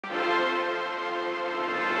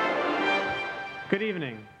Good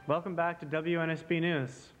evening. Welcome back to WNSB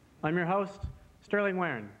News. I'm your host, Sterling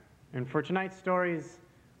Warren, and for tonight's stories,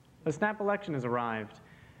 the snap election has arrived,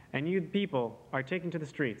 and you people are taking to the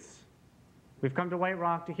streets. We've come to White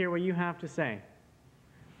Rock to hear what you have to say.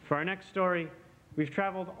 For our next story, we've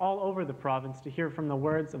traveled all over the province to hear from the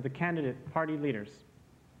words of the candidate party leaders.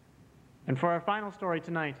 And for our final story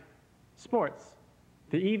tonight, sports.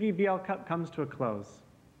 The EVBL Cup comes to a close.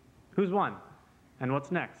 Who's won, and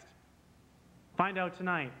what's next? Find out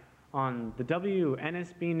tonight on the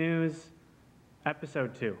WNSB News,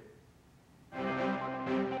 Episode 2.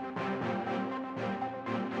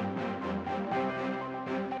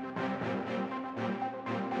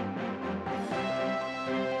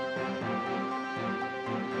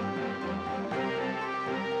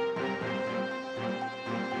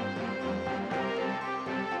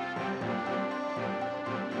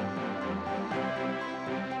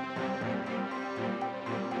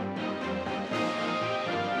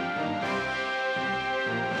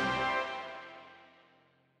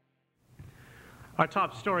 Our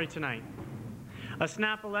top story tonight. A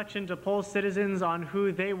snap election to poll citizens on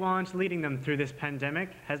who they want leading them through this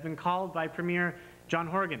pandemic has been called by Premier John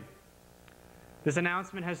Horgan. This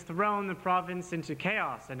announcement has thrown the province into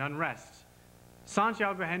chaos and unrest.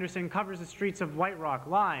 Santiago Henderson covers the streets of White Rock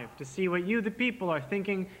live to see what you, the people, are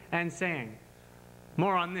thinking and saying.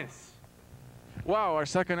 More on this. Wow, our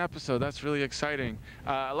second episode. That's really exciting.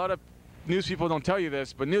 A lot of news people don't tell you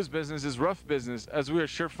this, but news business is rough business, as we are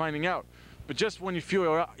sure finding out. But just when you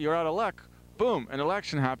feel you're out of luck, boom, an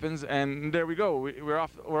election happens, and there we go. We're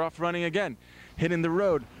off running again, hitting the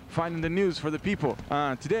road, finding the news for the people.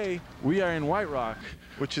 Today we are in White Rock,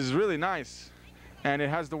 which is really nice, and it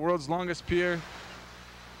has the world's longest pier,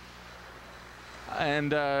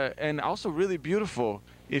 and also really beautiful.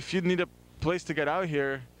 If you need a place to get out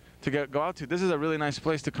here, go out to, this is a really nice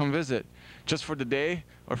place to come visit, just for the day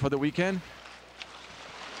or for the weekend.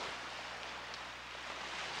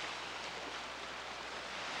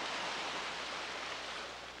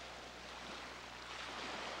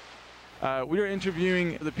 We are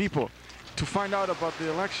interviewing the people to find out about the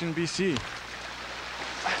election BC. You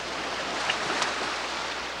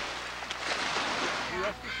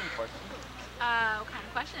ask me some questions. What kind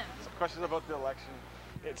of questions? Some questions about the election.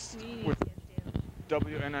 It's with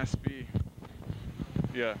WNSB.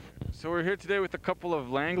 Yeah. So we're here today with a couple of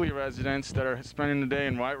Langley residents that are spending the day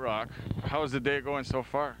in White Rock. How's the day going so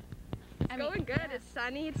far? It's going good. Yeah. It's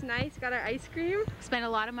sunny, it's nice, got our ice cream. Spent a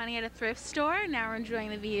lot of money at a thrift store, now we're enjoying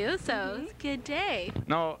the view, so it's a good day.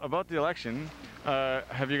 Now, about the election,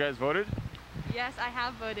 have you guys voted? Yes, I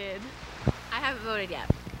have voted. I haven't voted yet.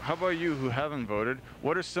 How about you who haven't voted?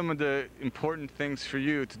 What are some of the important things for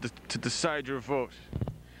you to decide your vote?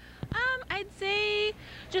 I'd say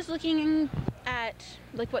just looking at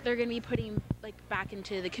like what they're going to be putting like back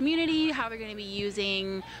into the community, how they're going to be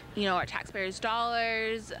using, you know, our taxpayers'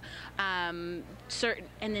 dollars, and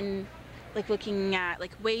then like looking at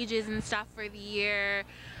like wages and stuff for the year,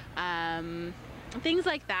 things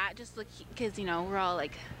like that. Just because you know we're all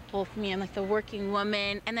like, well, for me, I'm like the working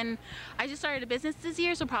woman, and then I just started a business this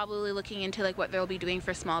year, so probably looking into like what they'll be doing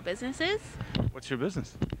for small businesses. What's your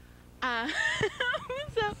business?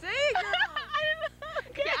 So, say it, girl. I don't know.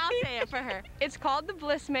 Okay, I'll say it for her. It's called the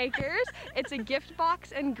Bliss Makers. It's a gift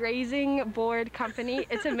box and grazing board company.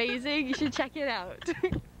 It's amazing. You should check it out.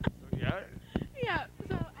 Yeah? Yeah,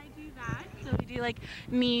 so I do that. So we do like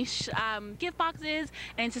niche gift boxes,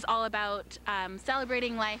 and it's just all about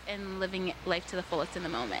celebrating life and living life to the fullest in the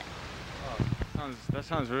moment. Oh, that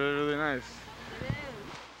sounds really, really nice. It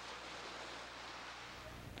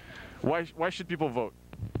is. Why should people vote?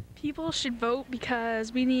 People should vote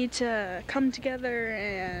because we need to come together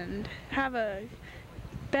and have a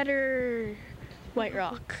better White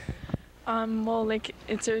Rock. Well, like,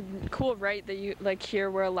 it's a cool right that you, like,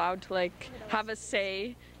 here we're allowed to, like, have a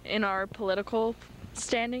say in our political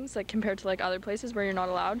standings, like, compared to, like, other places where you're not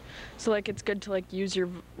allowed. So, like, it's good to, like, use your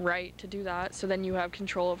right to do that, so then you have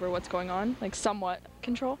control over what's going on, like, somewhat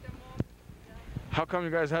control. How come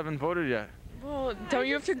you guys haven't voted yet? Well, don't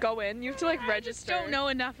you have to go in? You have to, like, register. I just don't know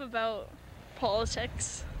enough about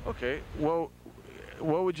politics. Okay, well,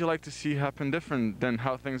 what would you like to see happen different than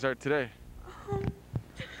how things are today?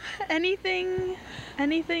 Anything, I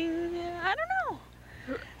don't know.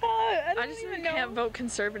 I just even know. can't vote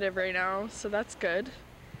conservative right now, so that's good.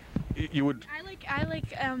 You would? I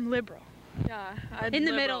like liberal. Yeah, In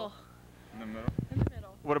the middle. In the middle? In the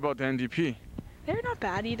middle. What about the NDP? They're not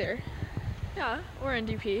bad either. Yeah, or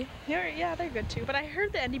NDP. Yeah, they're good too. But I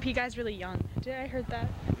heard the NDP guy's really young. Did I heard that?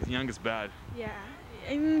 Young is bad. Yeah,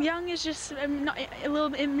 and young is just not, a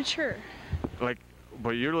little immature. Like,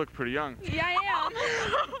 but you look pretty young. Yeah,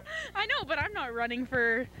 I know, but I'm not running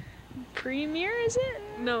for premier, is it?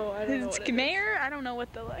 No, I don't know. It's mayor? I don't know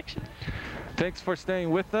what the election is. Thanks for staying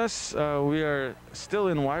with us. We are still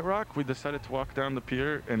in White Rock. We decided to walk down the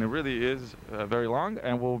pier, and it really is very long.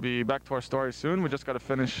 And we'll be back to our story soon. We just got to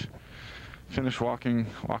finish walking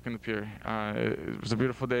the pier. It was a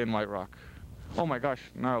beautiful day in White Rock. Oh my gosh!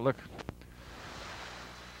 Now look.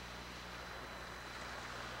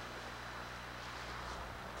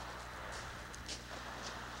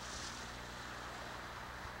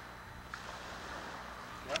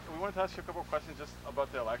 We wanted to ask you a couple of questions just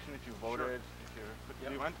about the election, if you voted, Sure.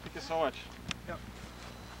 if you went. Thank you so much. Yep.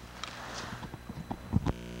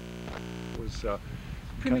 Was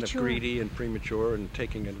kind of greedy and premature and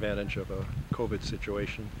taking advantage of a COVID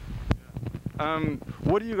situation.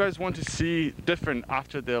 What do you guys want to see different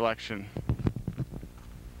after the election?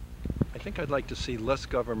 I think I'd like to see less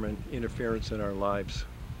government interference in our lives.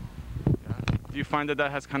 Do you find that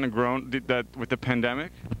that has kind of grown that with the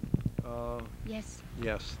pandemic? Yes.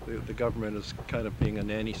 Yes, the government is kind of being a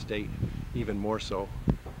nanny state, even more so.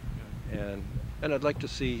 And I'd like to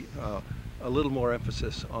see a little more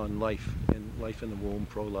emphasis on life in the womb,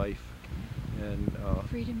 pro-life,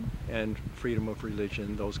 and freedom of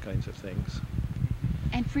religion, those kinds of things.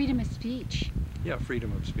 And freedom of speech. Yeah,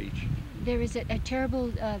 freedom of speech. There is a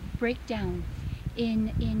terrible breakdown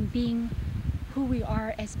in being who we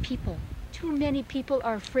are as people. Too many people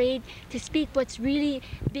are afraid to speak what's really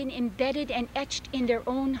been embedded and etched in their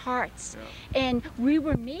own hearts. Yeah. And we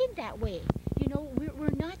were made that way. You know,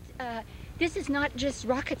 we're not, this is not just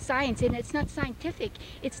rocket science, and it's not scientific.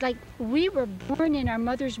 It's like we were born in our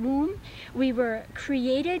mother's womb. We were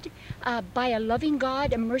created by a loving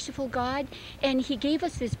God, a merciful God, and He gave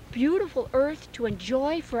us this beautiful earth to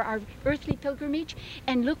enjoy for our earthly pilgrimage.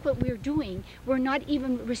 And look what we're doing. We're not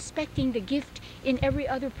even respecting the gift in every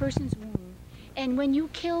other person's womb. And when you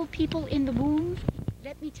kill people in the womb,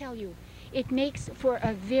 let me tell you, it makes for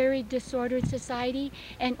a very disordered society,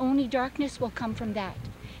 and only darkness will come from that.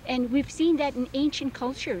 And we've seen that in ancient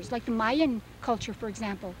cultures, like the Mayan culture, for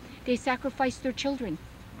example. They sacrificed their children.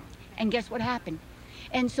 And guess what happened?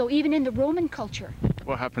 And so even in the Roman culture.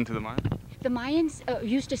 What happened to the Mayans? The Mayans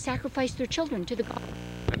used to sacrifice their children to the gods.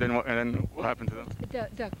 And then what happened to them?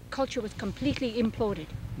 The culture was completely imploded.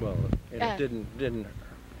 Well, and it didn't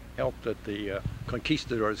help that the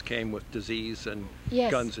conquistadors came with disease and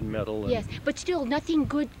guns and metal. And yes, but still, nothing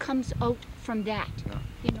good comes out from that,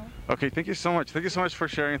 you know. Okay, thank you so much. Thank you so much for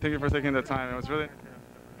sharing. Thank you for taking the time. It was really...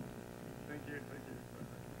 Thank you.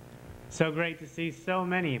 So great to see so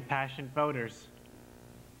many passionate voters.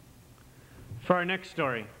 For our next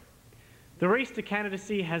story, the race to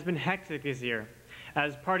candidacy has been hectic this year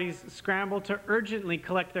as parties scramble to urgently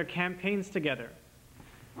collect their campaigns together.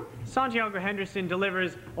 Santiago Henderson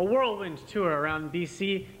delivers a whirlwind tour around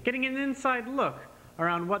BC, getting an inside look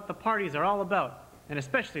around what the parties are all about, and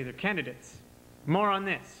especially their candidates. More on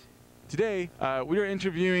this. Today, we are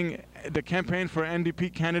interviewing the campaign for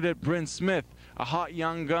NDP candidate Bryn Smith, a hot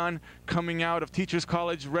young gun coming out of Teachers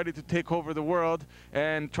College, ready to take over the world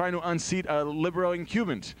and trying to unseat a liberal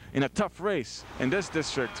incumbent in a tough race in this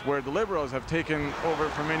district where the Liberals have taken over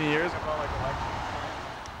for many years. About like election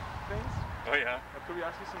things. Oh yeah. Could we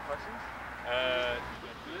ask you some questions?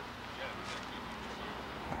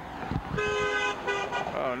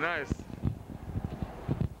 Oh, nice.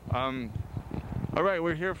 All right,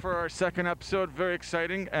 we're here for our second episode, very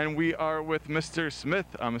exciting, and we are with Mr. Smith,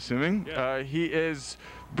 I'm assuming. Yeah. He is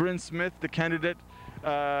Bryn Smith, the candidate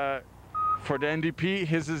for the NDP.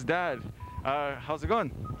 He's his dad. How's it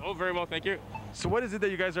going? Oh, very well, thank you. So what is it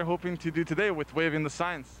that you guys are hoping to do today with waving the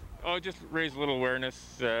signs? Oh, just raise a little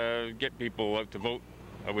awareness, get people out to vote,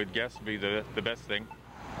 I would guess would be the best thing.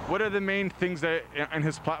 What are the main things that in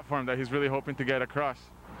his platform that he's really hoping to get across?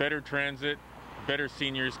 Better transit, better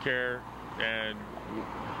seniors care, and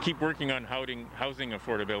keep working on housing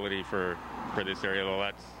affordability for this area,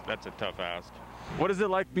 though that's a tough ask. What is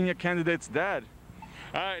it like being a candidate's dad?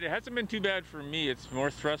 It hasn't been too bad for me. It's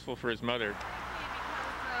more stressful for his mother.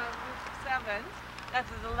 Because we're 7, that's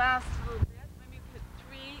the last little bit. Maybe put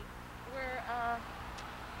 3 where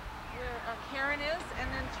Karen is, and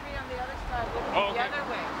then 3 on the other side, the other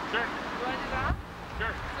way. Sure. You want to do that? Sure.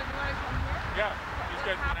 So do you want to come here? Yeah. These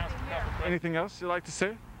guys can ask here. Anything else you'd like to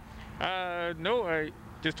say? No, I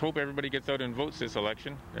just hope everybody gets out and votes this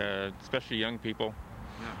election, especially young people,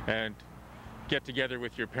 and get together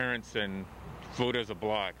with your parents and vote as a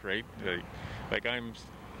block, right? Like I'm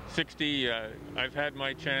 60, I've had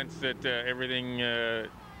my chance at everything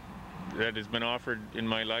that has been offered in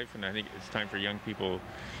my life, and I think it's time for young people's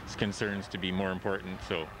concerns to be more important.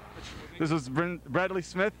 So, this was Bradley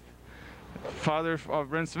Smith, father of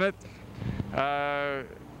Brent Smith,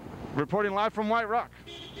 reporting live from White Rock.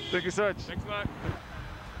 Thank you so much. Thanks a lot.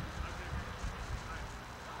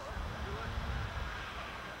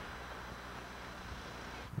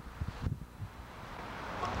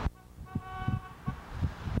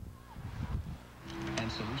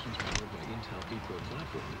 And solutions powered by Intel ePro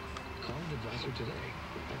platform. Call an advisor today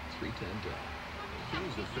at 310-DEL.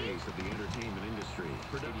 Here's the face of the entertainment industry.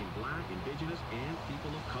 Canadian Black, Indigenous, and people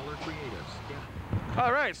of color creatives. Yeah.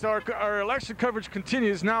 All right, so our election coverage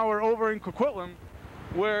continues. Now we're over in Coquitlam,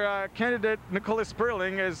 where candidate Nicholas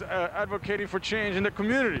Sperling is advocating for change in the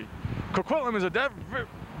community. Coquitlam is a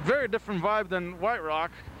very different vibe than White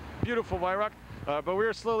Rock, beautiful White Rock, but we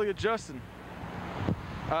are slowly adjusting.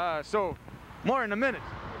 So more in a minute.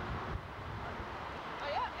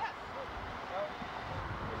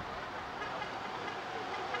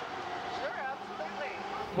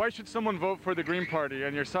 Why should someone vote for the Green Party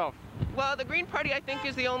and yourself? Well, the Green Party, I think,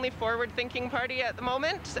 is the only forward-thinking party at the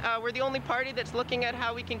moment. We're the only party that's looking at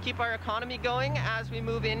how we can keep our economy going as we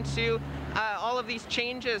move into all of these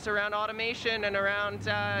changes around automation and around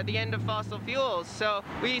the end of fossil fuels. So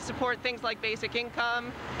we support things like basic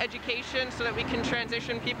income, education, so that we can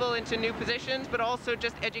transition people into new positions, but also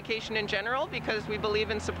just education in general, because we believe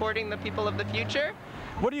in supporting the people of the future.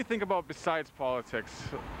 What do you think about besides politics?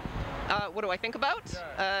 What do I think about?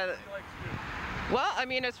 Well, I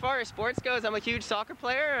mean, as far as sports goes, I'm a huge soccer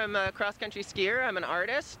player. I'm a cross-country skier. I'm an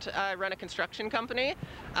artist. I run a construction company.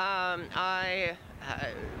 I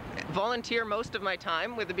volunteer most of my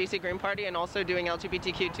time with the BC Green Party and also doing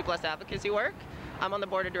LGBTQ2+ advocacy work. I'm on the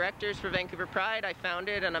board of directors for Vancouver Pride. I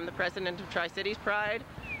founded and I'm the president of Tri-Cities Pride.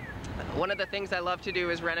 One of the things I love to do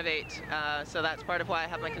is renovate, so that's part of why I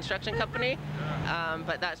have my construction company,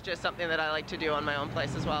 but that's just something that I like to do on my own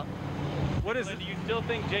place as well. What is it? Do you still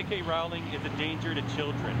think J.K. Rowling is a danger to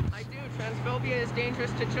children? I do. Transphobia is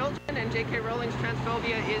dangerous to children, and J.K. Rowling's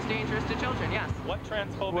transphobia is dangerous to children, yes. What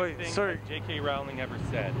transphobic thing has J.K. Rowling ever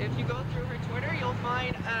said? If you go through her Twitter, you'll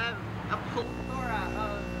find a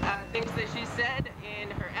plethora of things that she said in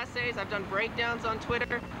her essays. I've done breakdowns on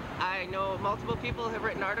Twitter. I know multiple people have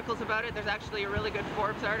written articles about it. There's actually a really good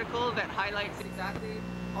Forbes article that highlights exactly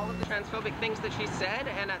all of the transphobic things that she said,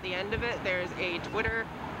 and at the end of it, there's a Twitter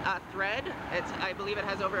thread. I believe it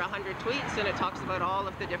has over 100 tweets, and it talks about all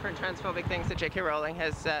of the different transphobic things that J.K. Rowling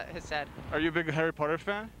has said. Are you a big Harry Potter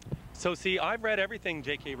fan? So see, I've read everything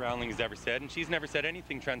J.K. Rowling has ever said, and she's never said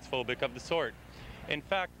anything transphobic of the sort. In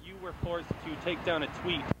fact, you were forced to take down a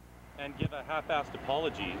tweet and give a half-assed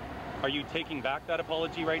apology. Are you taking back that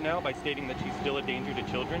apology right now by stating that she's still a danger to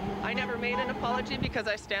children? I never made an apology because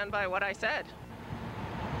I stand by what I said.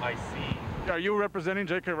 I see. Are you representing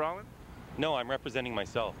J.K. Rowling? No, I'm representing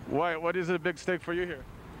myself. Why? What is a big stake for you here?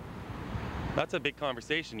 That's a big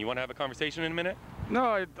conversation. You want to have a conversation in a minute?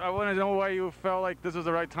 No, I want to know why you felt like this was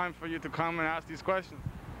the right time for you to come and ask these questions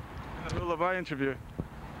in the middle of my interview.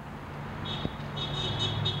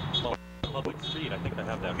 Well, public street, I think I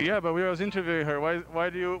have that. Yeah, but we was interviewing her. Why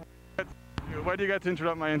do you get to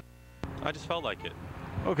interrupt my interview? I just felt like it.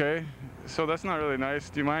 Okay, so that's not really nice.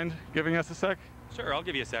 Do you mind giving us a sec? Sure, I'll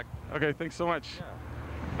give you a sec. Okay, thanks so much.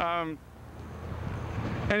 Yeah.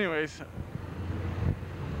 Anyways,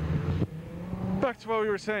 back to what we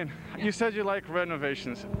were saying. You said you like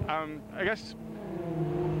renovations. I guess,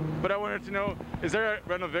 but I wanted to know, is there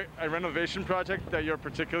a renovation project that you're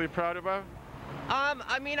particularly proud about?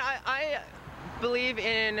 I mean, I believe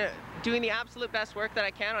in doing the absolute best work that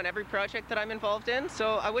I can on every project that I'm involved in,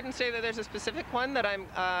 so I wouldn't say that there's a specific one that I'm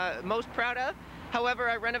most proud of. However,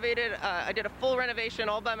 I did a full renovation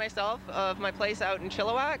all by myself of my place out in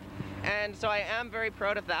Chilliwack, and so I am very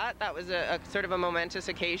proud of that. That was a sort of a momentous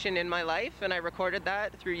occasion in my life, and I recorded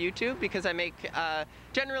that through YouTube because I make,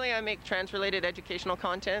 generally I make trans-related educational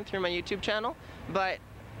content through my YouTube channel, but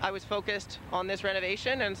I was focused on this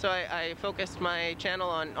renovation, and so I focused my channel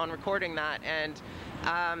on recording that, and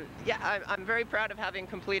yeah, I'm very proud of having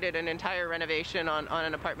completed an entire renovation on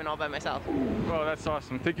an apartment all by myself. Well, that's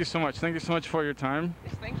awesome. Thank you so much. Thank you so much for your time.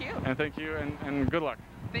 Yes, thank you. And thank you, and good luck.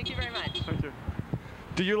 Thank you very much. Thank you.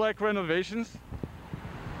 Do you like renovations?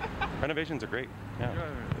 Renovations are great, yeah.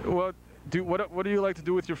 Well, what do you like to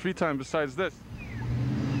do with your free time besides this?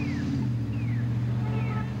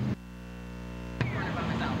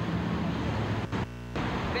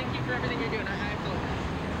 Thank you for everything you're doing.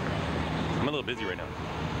 I'm a little busy right now.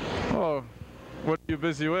 Oh, what are you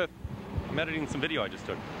busy with? I'm editing some video I just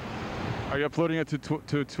took. Are you uploading it to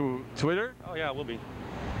Twitter? Oh yeah, we'll be.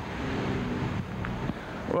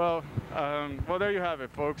 Well, well, there you have it,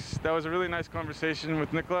 folks. That was a really nice conversation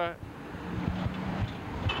with Nicola.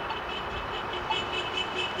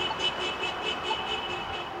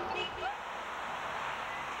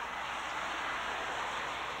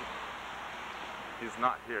 He's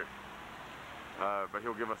not here, but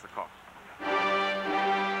he'll give us a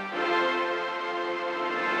call.